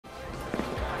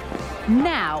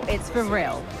Now it's for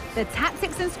real. The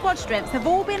tactics and squad strengths have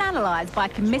all been analysed by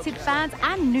committed fans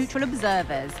and neutral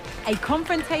observers. A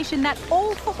confrontation that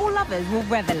all football lovers will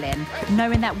revel in,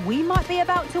 knowing that we might be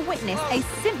about to witness a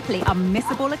simply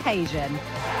unmissable occasion.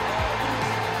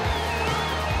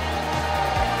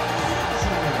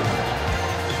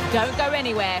 Don't go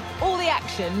anywhere. All the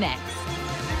action next.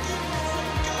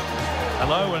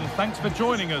 Hello and thanks for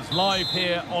joining us live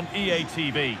here on EA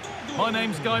TV. My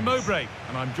name's Guy Mowbray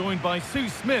and I'm joined by Sue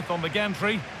Smith on the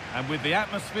gantry. And with the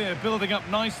atmosphere building up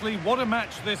nicely, what a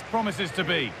match this promises to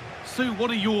be. Sue, what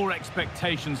are your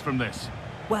expectations from this?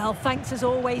 Well, thanks as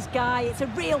always, Guy. It's a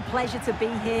real pleasure to be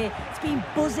here. It's been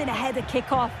buzzing ahead of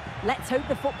kick-off. Let's hope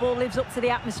the football lives up to the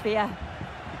atmosphere.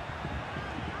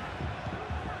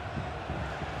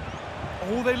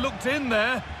 Oh, they looked in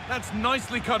there. That's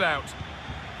nicely cut out.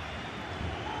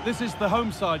 This is the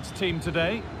home side's team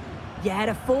today. Yeah,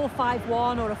 a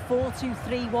 4-5-1 or a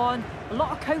 4-2-3-1. A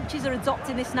lot of coaches are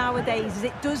adopting this nowadays, as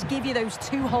it does give you those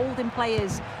two holding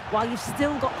players, while you've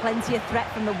still got plenty of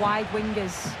threat from the wide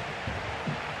wingers.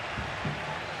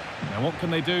 Now what can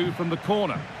they do from the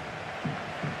corner?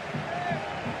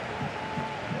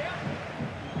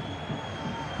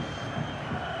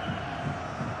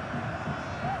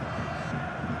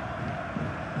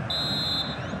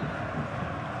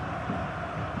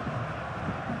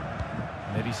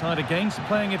 They decide against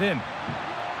playing it in.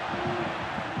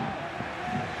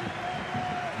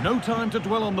 No time to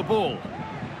dwell on the ball.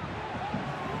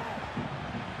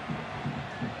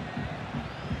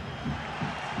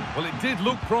 Well, it did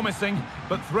look promising,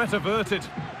 but threat averted.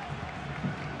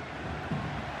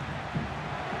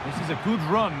 This is a good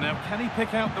run. Now, can he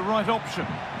pick out the right option?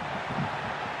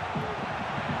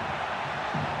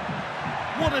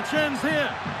 What a chance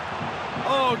here!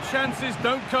 Oh, chances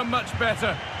don't come much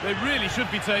better. They really should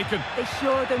be taken. They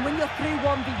should, and when you're through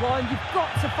 1v1, you've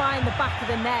got to find the back of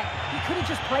the net. You could have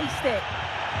just placed it.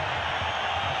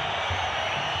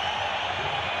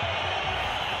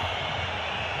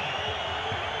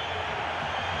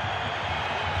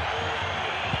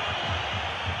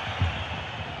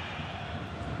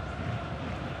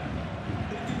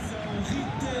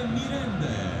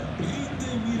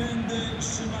 Rita Miranda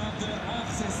chamada à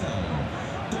recepção.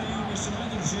 Tem uma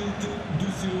chamada urgente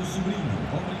do seu sobrinho.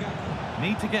 Obrigado.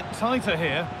 Need to get tighter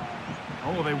here.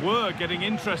 Oh, they were getting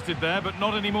interested there, but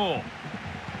not anymore.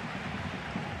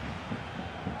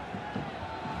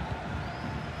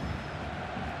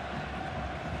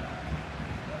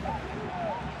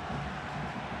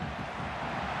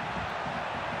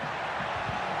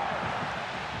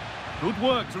 Good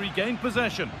work to regain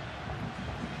possession.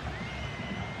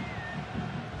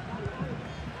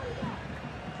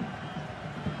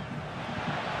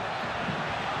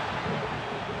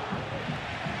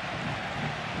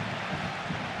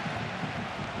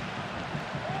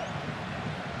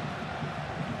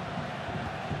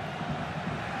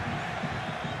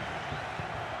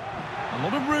 A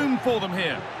lot of room for them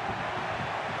here.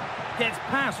 Gets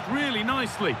past really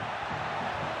nicely.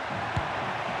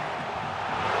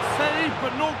 Saved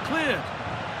but not cleared.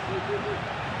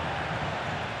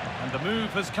 And the move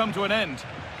has come to an end.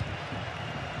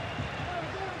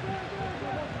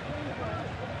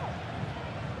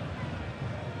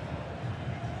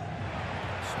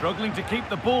 Struggling to keep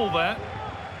the ball there.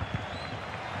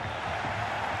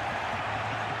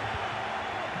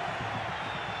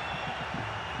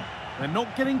 They're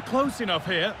not getting close enough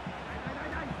here.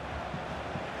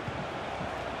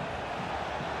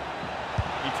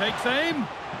 He takes aim.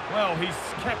 Well, he's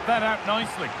kept that out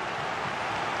nicely.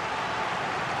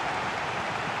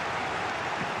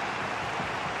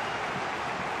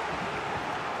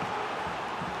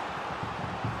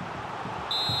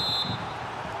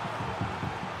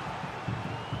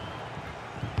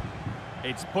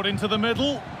 It's put into the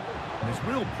middle. There's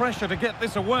real pressure to get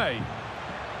this away.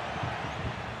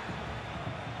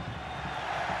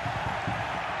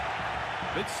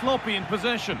 Bit sloppy in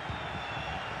possession.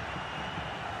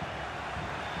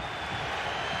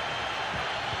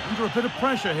 Under a bit of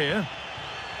pressure here.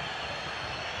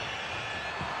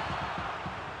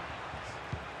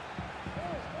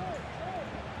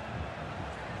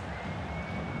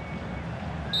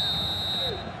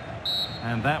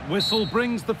 And that whistle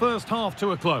brings the first half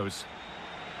to a close.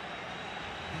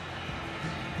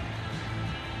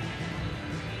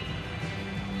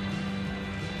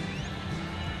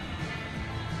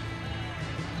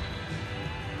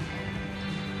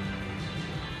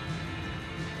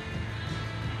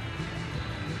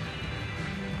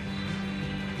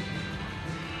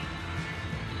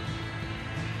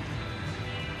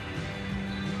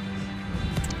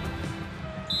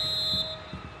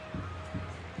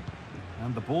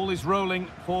 And the ball is rolling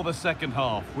for the second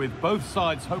half, with both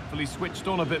sides hopefully switched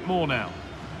on a bit more now.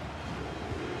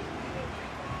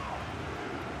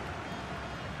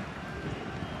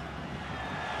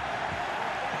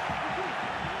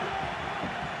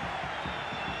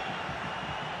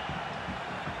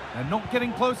 They're not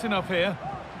getting close enough here,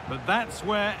 but that's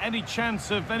where any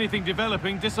chance of anything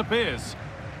developing disappears.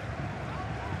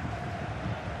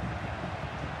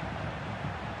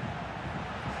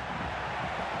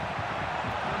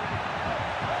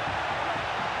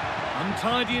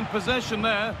 Untidy in possession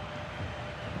there.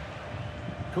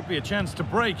 Could be a chance to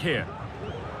break here.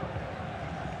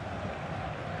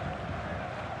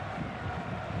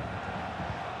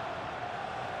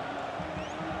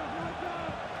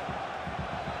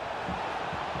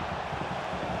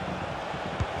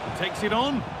 Takes it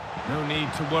on. No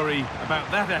need to worry about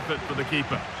that effort for the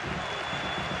keeper.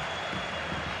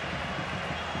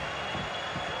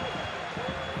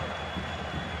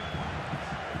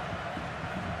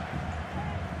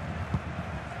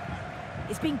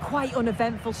 It's been quite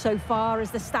uneventful so far, as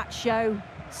the stats show.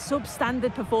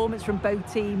 Substandard performance from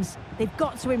both teams. They've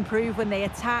got to improve when they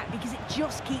attack because it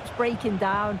just keeps breaking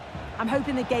down. I'm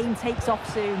hoping the game takes off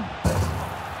soon.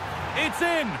 It's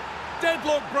in!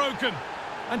 Deadlock broken!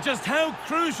 And just how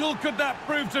crucial could that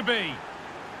prove to be?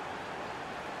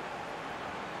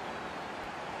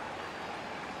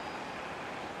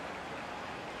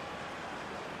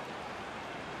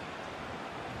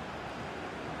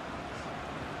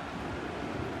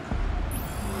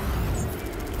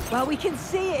 Well, we can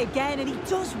see it again, and he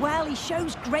does well. He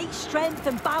shows great strength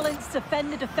and balance to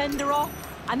fend the defender off,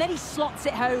 and then he slots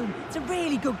it home. It's a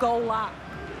really good goal, that.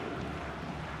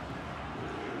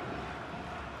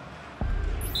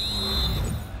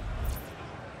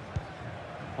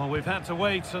 Well, we've had to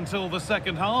wait until the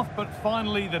second half, but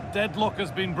finally the deadlock has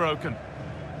been broken.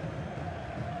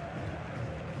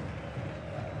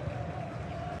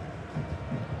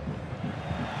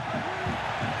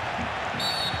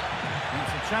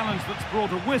 It's a challenge that's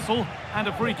brought a whistle and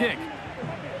a free kick.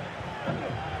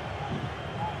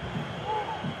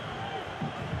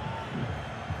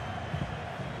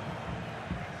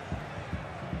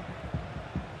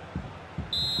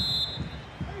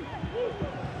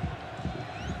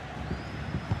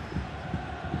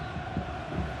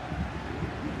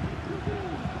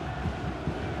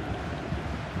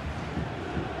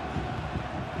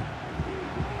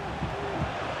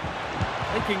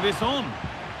 Taking this on,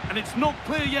 and it's not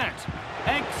clear yet.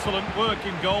 Excellent work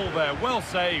in goal there, well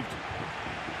saved.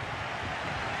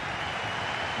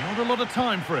 Not a lot of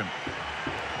time for him.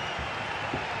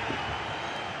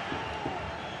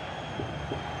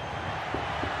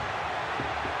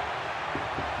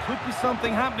 Could be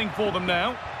something happening for them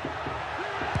now.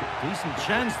 Decent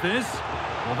chance this.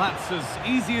 Well, that's as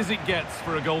easy as it gets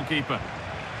for a goalkeeper.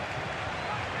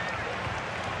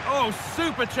 Oh,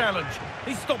 super challenge.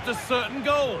 He stopped a certain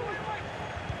goal.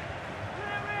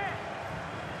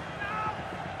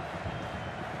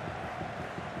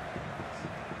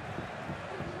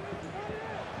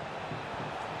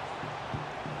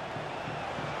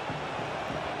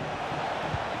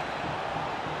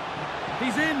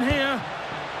 He's in here.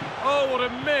 Oh, what a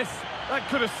miss. That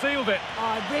could have sealed it.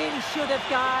 Oh, really should have,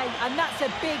 Guy. And that's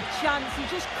a big chance. He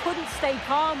just couldn't stay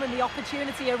calm when the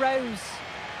opportunity arose.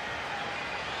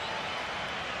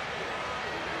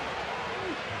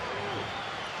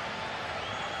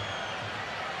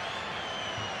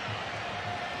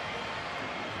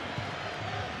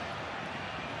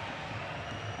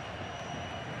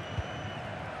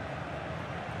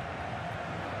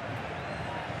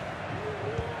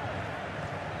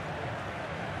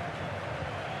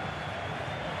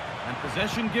 And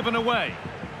possession given away.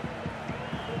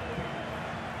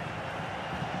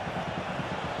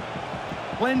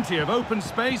 Plenty of open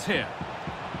space here.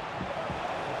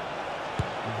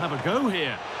 We'll have a go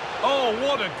here. Oh,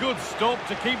 what a good stop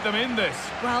to keep them in this.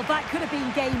 Well, that could have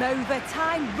been game over.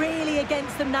 Time really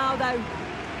against them now, though.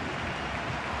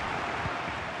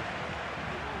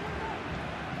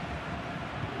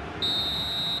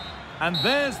 And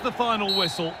there's the final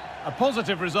whistle. A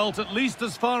positive result, at least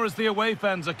as far as the away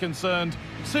fans are concerned.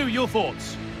 Sue, your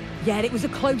thoughts? Yeah, it was a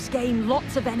close game.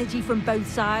 Lots of energy from both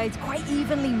sides. Quite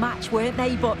evenly matched, weren't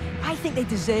they? But I think they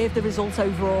deserved the result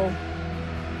overall.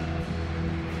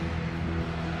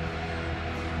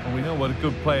 Well, we know what a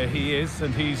good player he is,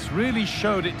 and he's really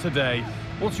showed it today.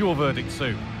 What's your verdict,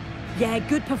 Sue? Yeah,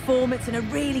 good performance and a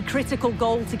really critical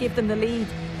goal to give them the lead.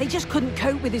 They just couldn't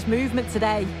cope with his movement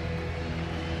today.